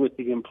 sides with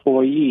the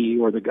employee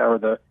or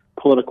the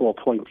political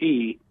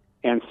appointee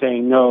and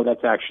saying, no,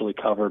 that's actually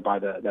covered by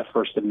the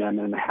First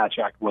Amendment and the Hatch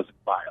Act wasn't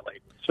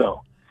violated.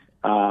 So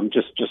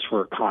just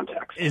for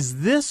context.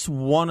 Is this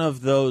one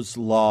of those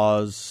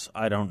laws,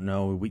 I don't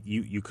know,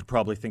 you could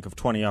probably think of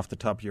 20 off the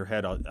top of your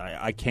head.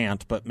 I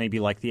can't, but maybe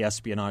like the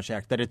Espionage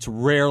Act, that it's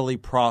rarely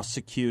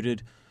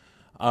prosecuted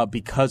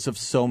because of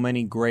so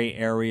many gray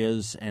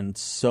areas and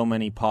so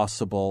many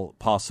possible,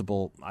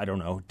 I don't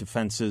know,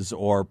 defenses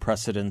or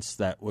precedents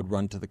that would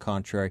run to the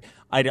contrary.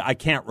 I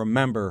can't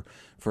remember,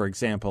 for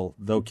example,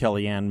 though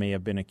Kellyanne may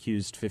have been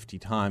accused 50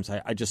 times,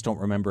 I just don't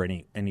remember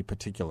any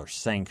particular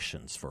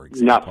sanctions, for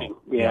example. Nothing.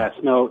 Yes.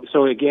 No.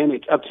 So again,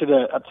 it's up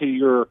to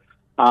your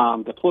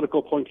the political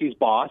appointee's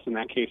boss. In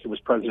that case, it was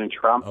President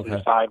Trump to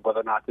decide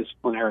whether or not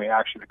disciplinary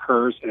action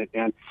occurs,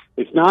 and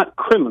it's not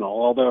criminal,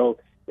 although.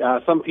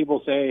 Some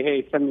people say,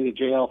 hey, send me to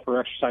jail for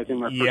exercising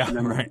my First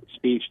Amendment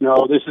speech.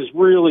 No, this is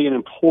really an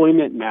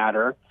employment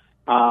matter.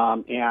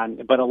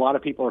 But a lot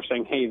of people are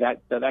saying, hey,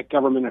 that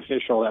government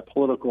official, that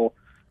political,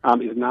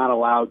 is not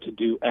allowed to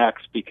do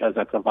X because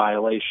that's a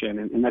violation.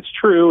 And that's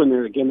true. And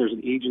there's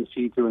an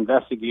agency to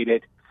investigate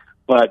it.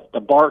 But the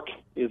bark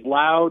is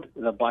loud.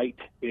 The bite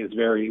is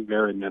very,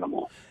 very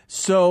minimal.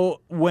 So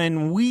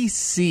when we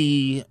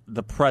see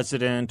the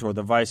president or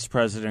the vice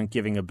president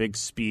giving a big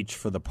speech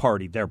for the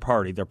party, their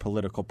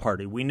political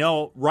party, we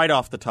know right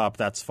off the top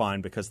that's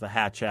fine because the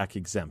Hatch Act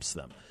exempts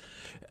them.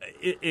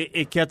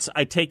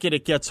 I take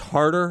it gets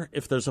harder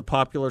if there's a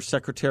popular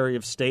Secretary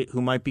of State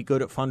who might be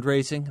good at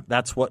fundraising.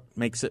 That's what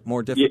makes it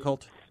more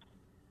difficult? Yeah.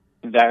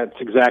 That's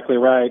exactly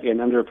right.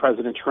 And under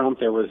President Trump,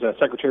 there was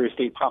Secretary of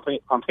State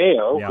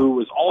Pompeo, who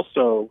was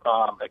also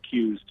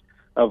accused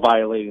of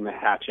violating the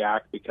Hatch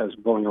Act because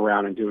going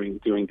around and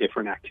doing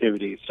different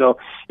activities. So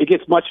it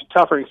gets much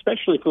tougher,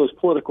 especially for those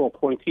political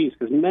appointees,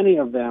 because many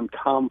of them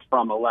come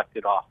from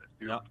elected office.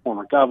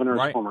 Former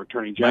governors, former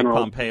attorney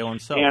generals. Like Pompeo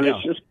himself. And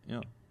it's just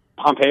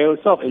Pompeo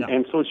himself.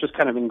 And so it's just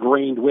kind of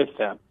ingrained with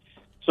them.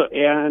 So,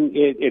 and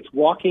it's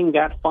walking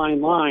that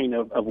fine line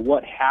of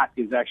what hat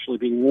is actually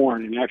being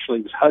worn. And actually,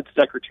 it was HUD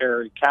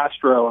Secretary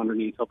Castro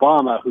underneath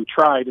Obama who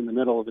tried in the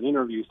middle of an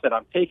interview, said,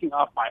 I'm taking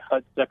off my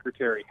HUD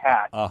Secretary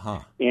hat.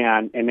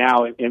 And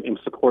now I'm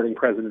supporting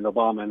President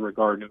Obama in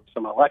regard to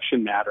some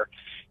election matter.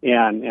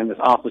 And this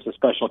Office of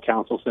Special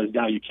Counsel says,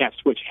 no, you can't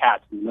switch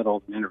hats in the middle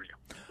of an interview.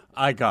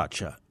 I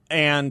gotcha.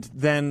 And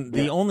then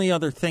the only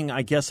other thing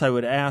I guess I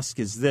would ask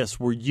is this.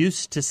 We're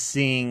used to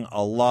seeing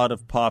a lot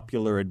of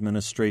popular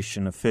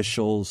administration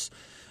officials,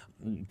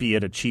 be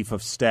it a chief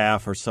of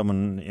staff or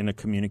someone in a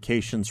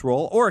communications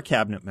role or a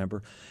cabinet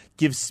member,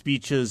 give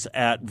speeches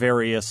at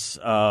various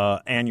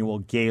annual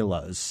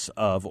galas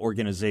of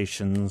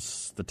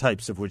organizations, the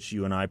types of which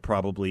you and I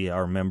probably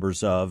are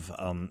members of,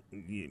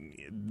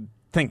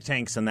 think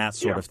tanks and that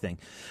sort of thing.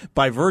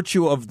 By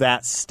virtue of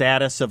that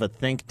status of a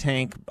think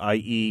tank,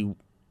 i.e.,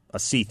 a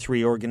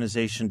C3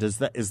 organization, is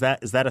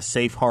that a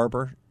safe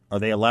harbor? Are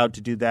they allowed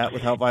to do that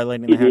without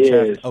violating the Hatch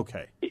Act?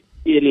 Okay.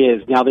 It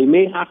is. Now, they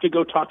may have to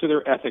go talk to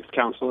their ethics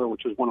counselor,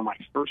 which was one of my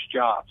first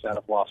jobs out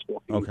of law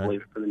school, if you can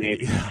believe it, for the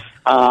Navy.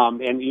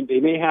 And they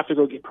may have to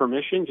go get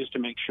permission just to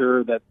make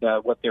sure that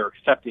what they're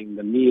accepting,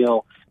 the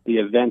meal, the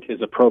event,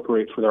 is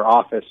appropriate for their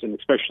office, and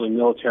especially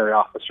military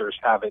officers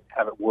have it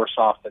worse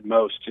off than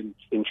most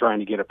in trying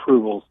to get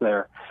approvals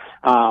there.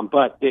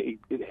 But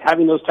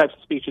having those types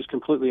of speeches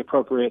completely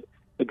appropriate.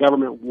 The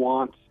government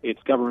wants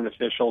its government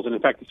officials, and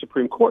in fact, the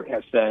Supreme Court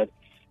has said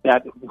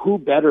that who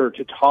better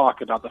to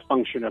talk about the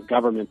function of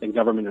government than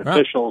government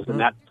officials,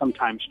 and that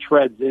sometimes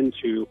treads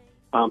into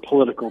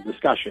political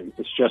discussions.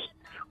 It's just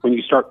when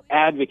you start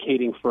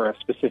advocating for a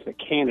specific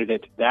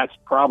candidate, that's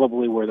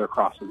probably where they're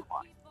crossing the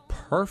line.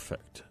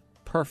 Perfect.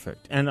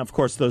 And of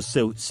course, those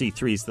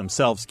C3s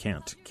themselves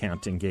can't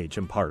engage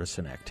in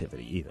partisan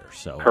activity either.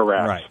 So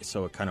correct. Right.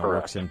 So it kind of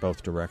works in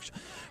both directions.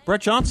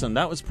 Brett Johnson,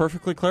 that was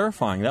perfectly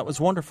clarifying. That was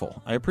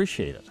wonderful. I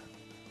appreciate it.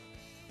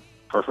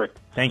 Perfect.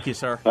 Thanks,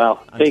 sir.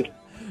 Well, thanks,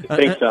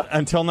 Seth.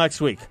 Until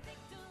next week.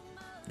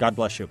 God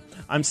bless you.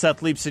 I'm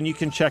Seth Leibson. You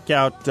can check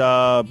out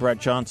Brett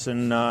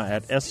Johnson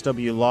at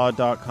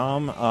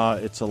swlaw.com.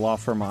 It's a law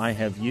firm I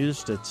have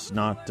used. It's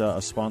not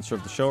a sponsor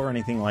of the show or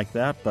anything like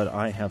that, but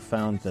I have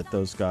found that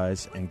those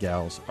guys and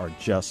gals are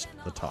just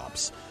the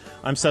tops.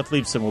 I'm Seth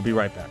Leibson. We'll be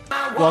right back.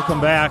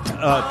 Welcome back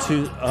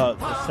to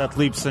the Seth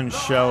Leibson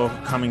Show,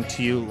 coming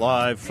to you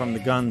live from the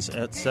Guns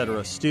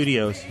Etc.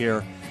 studios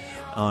here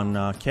on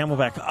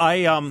Camelback.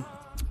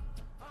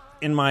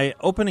 In my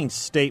opening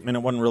statement,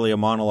 it wasn't really a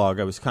monologue.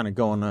 I was kind of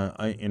going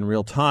in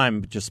real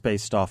time just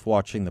based off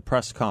watching the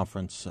press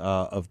conference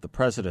of the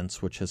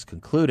president's, which has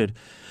concluded.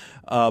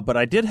 But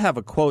I did have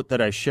a quote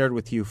that I shared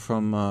with you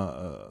from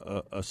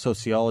a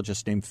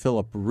sociologist named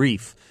Philip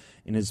Rieff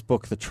in his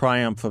book, The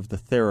Triumph of the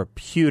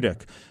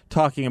Therapeutic,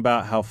 talking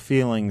about how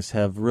feelings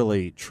have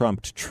really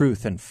trumped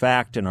truth and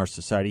fact in our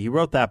society. He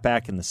wrote that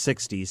back in the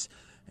 60s,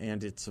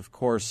 and it's, of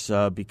course,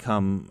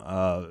 become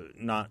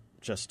not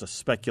just a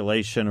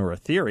speculation or a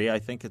theory. I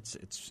think it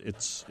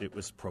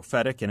was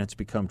prophetic and it's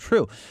become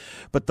true.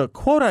 But the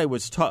quote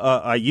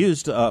I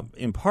used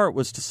in part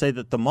was to say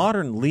that the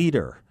modern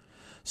leader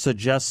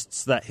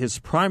suggests that his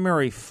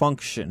primary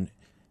function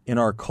in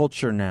our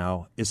culture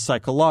now is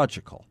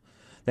psychological,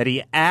 that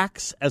he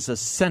acts as a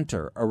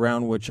center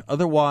around which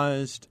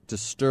otherwise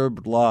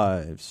disturbed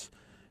lives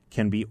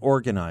can be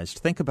organized.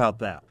 Think about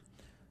that.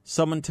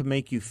 Someone to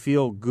make you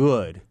feel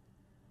good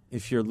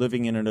if you're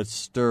living in a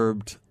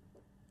disturbed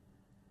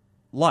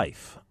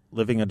life,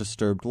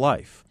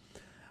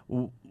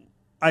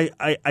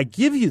 I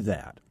give you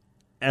that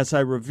as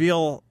I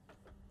reveal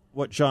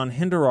what John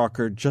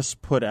Hinderaker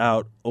just put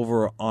out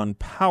over on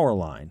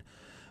Powerline,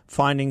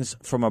 findings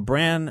from a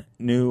brand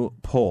new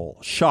poll.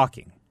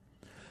 Shocking.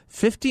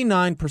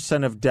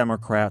 59% of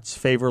Democrats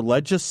favor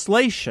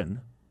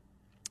legislation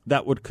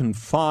that would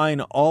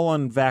confine all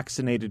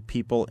unvaccinated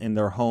people in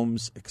their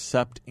homes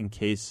except in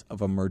case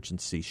of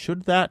emergency.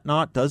 Does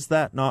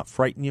that not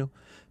frighten you?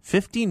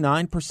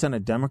 59%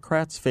 of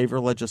Democrats favor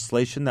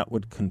legislation that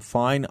would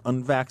confine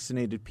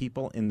unvaccinated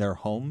people in their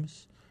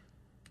homes,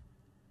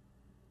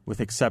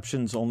 with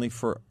exceptions only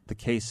for the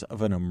case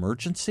of an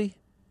emergency?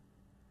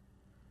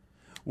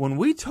 When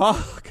we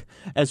talk,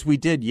 as we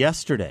did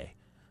yesterday,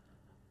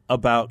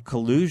 about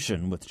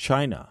collusion with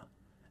China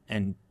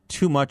and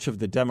too much of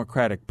the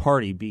Democratic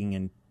Party being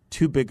in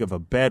too big of a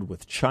bed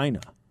with China,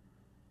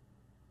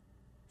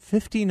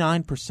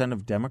 59%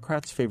 of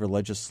Democrats favor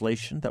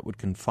legislation that would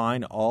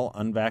confine all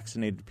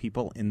unvaccinated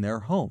people in their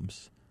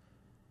homes.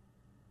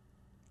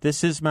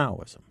 This is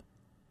Maoism.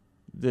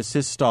 This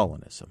is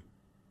Stalinism.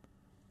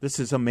 This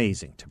is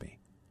amazing to me.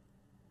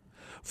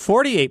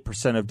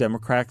 48% of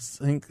Democrats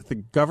think the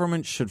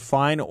government should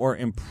fine or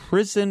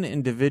imprison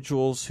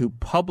individuals who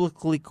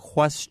publicly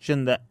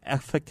question the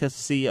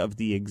efficacy of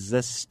the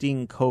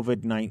existing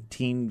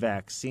COVID-19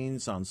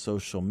 vaccines on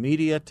social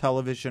media,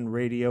 television,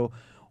 radio,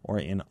 or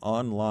in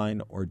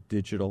online or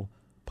digital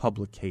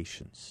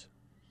publications.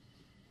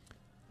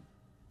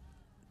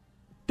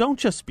 Don't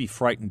just be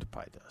frightened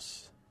by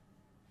this.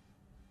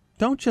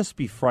 Don't just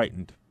be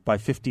frightened by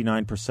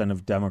 59%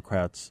 of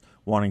Democrats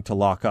wanting to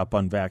lock up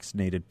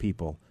unvaccinated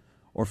people,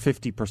 or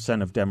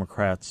 50% of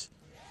Democrats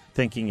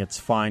thinking it's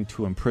fine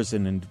to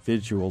imprison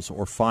individuals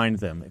or fine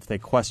them if they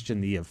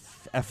question the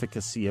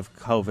efficacy of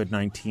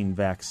COVID-19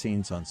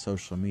 vaccines on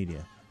social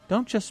media.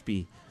 Don't just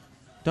be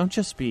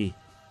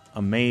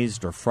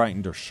amazed or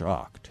frightened or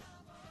shocked.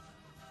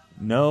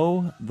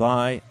 Know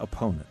thy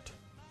opponent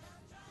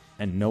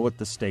and know what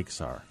the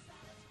stakes are,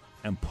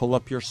 and pull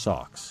up your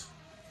socks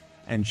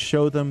and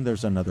show them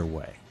there's another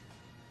way.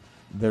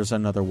 There's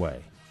another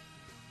way.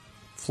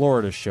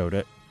 Florida showed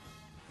it.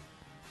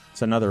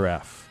 It's another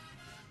F.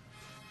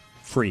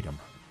 Freedom.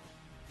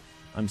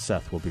 I'm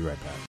Seth. We'll be right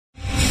back.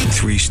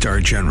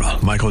 3-star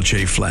General Michael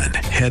J. Flynn,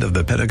 head of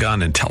the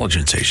Pentagon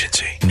Intelligence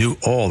Agency, knew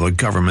all the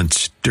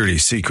government's dirty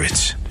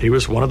secrets. He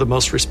was one of the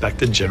most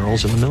respected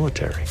generals in the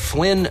military.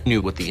 Flynn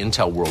knew what the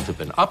intel world had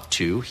been up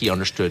to. He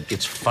understood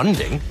its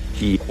funding.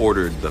 He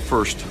ordered the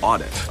first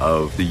audit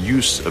of the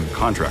use of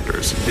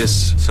contractors.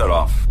 This set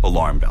off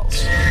alarm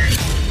bells.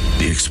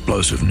 The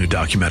explosive new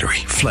documentary,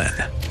 Flynn,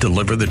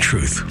 Deliver the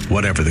Truth,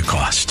 Whatever the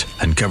Cost,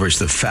 uncovers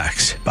the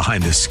facts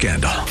behind this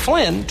scandal.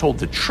 Flynn told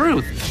the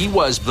truth. He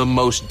was the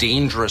most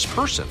dangerous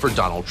person for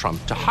Donald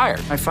Trump to hire.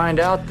 I find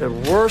out the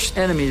worst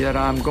enemy that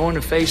I'm going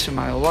to face in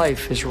my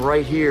life is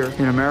right here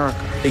in America.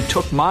 They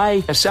took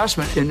my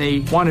assessment and they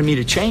wanted me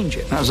to change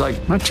it. And I was like,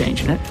 I'm not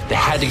changing it. They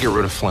had to get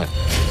rid of Flynn.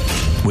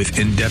 With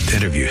in-depth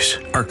interviews,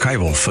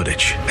 archival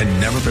footage,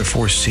 and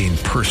never-before-seen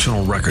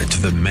personal records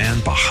of the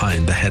man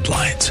behind the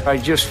headlines. I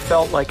just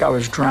felt like I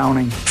was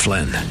drowning.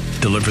 Flynn,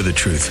 Deliver the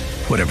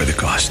Truth, Whatever the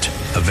Cost.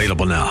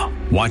 Available now.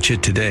 Watch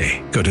it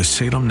today. Go to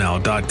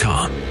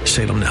salemnow.com.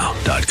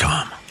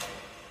 salemnow.com.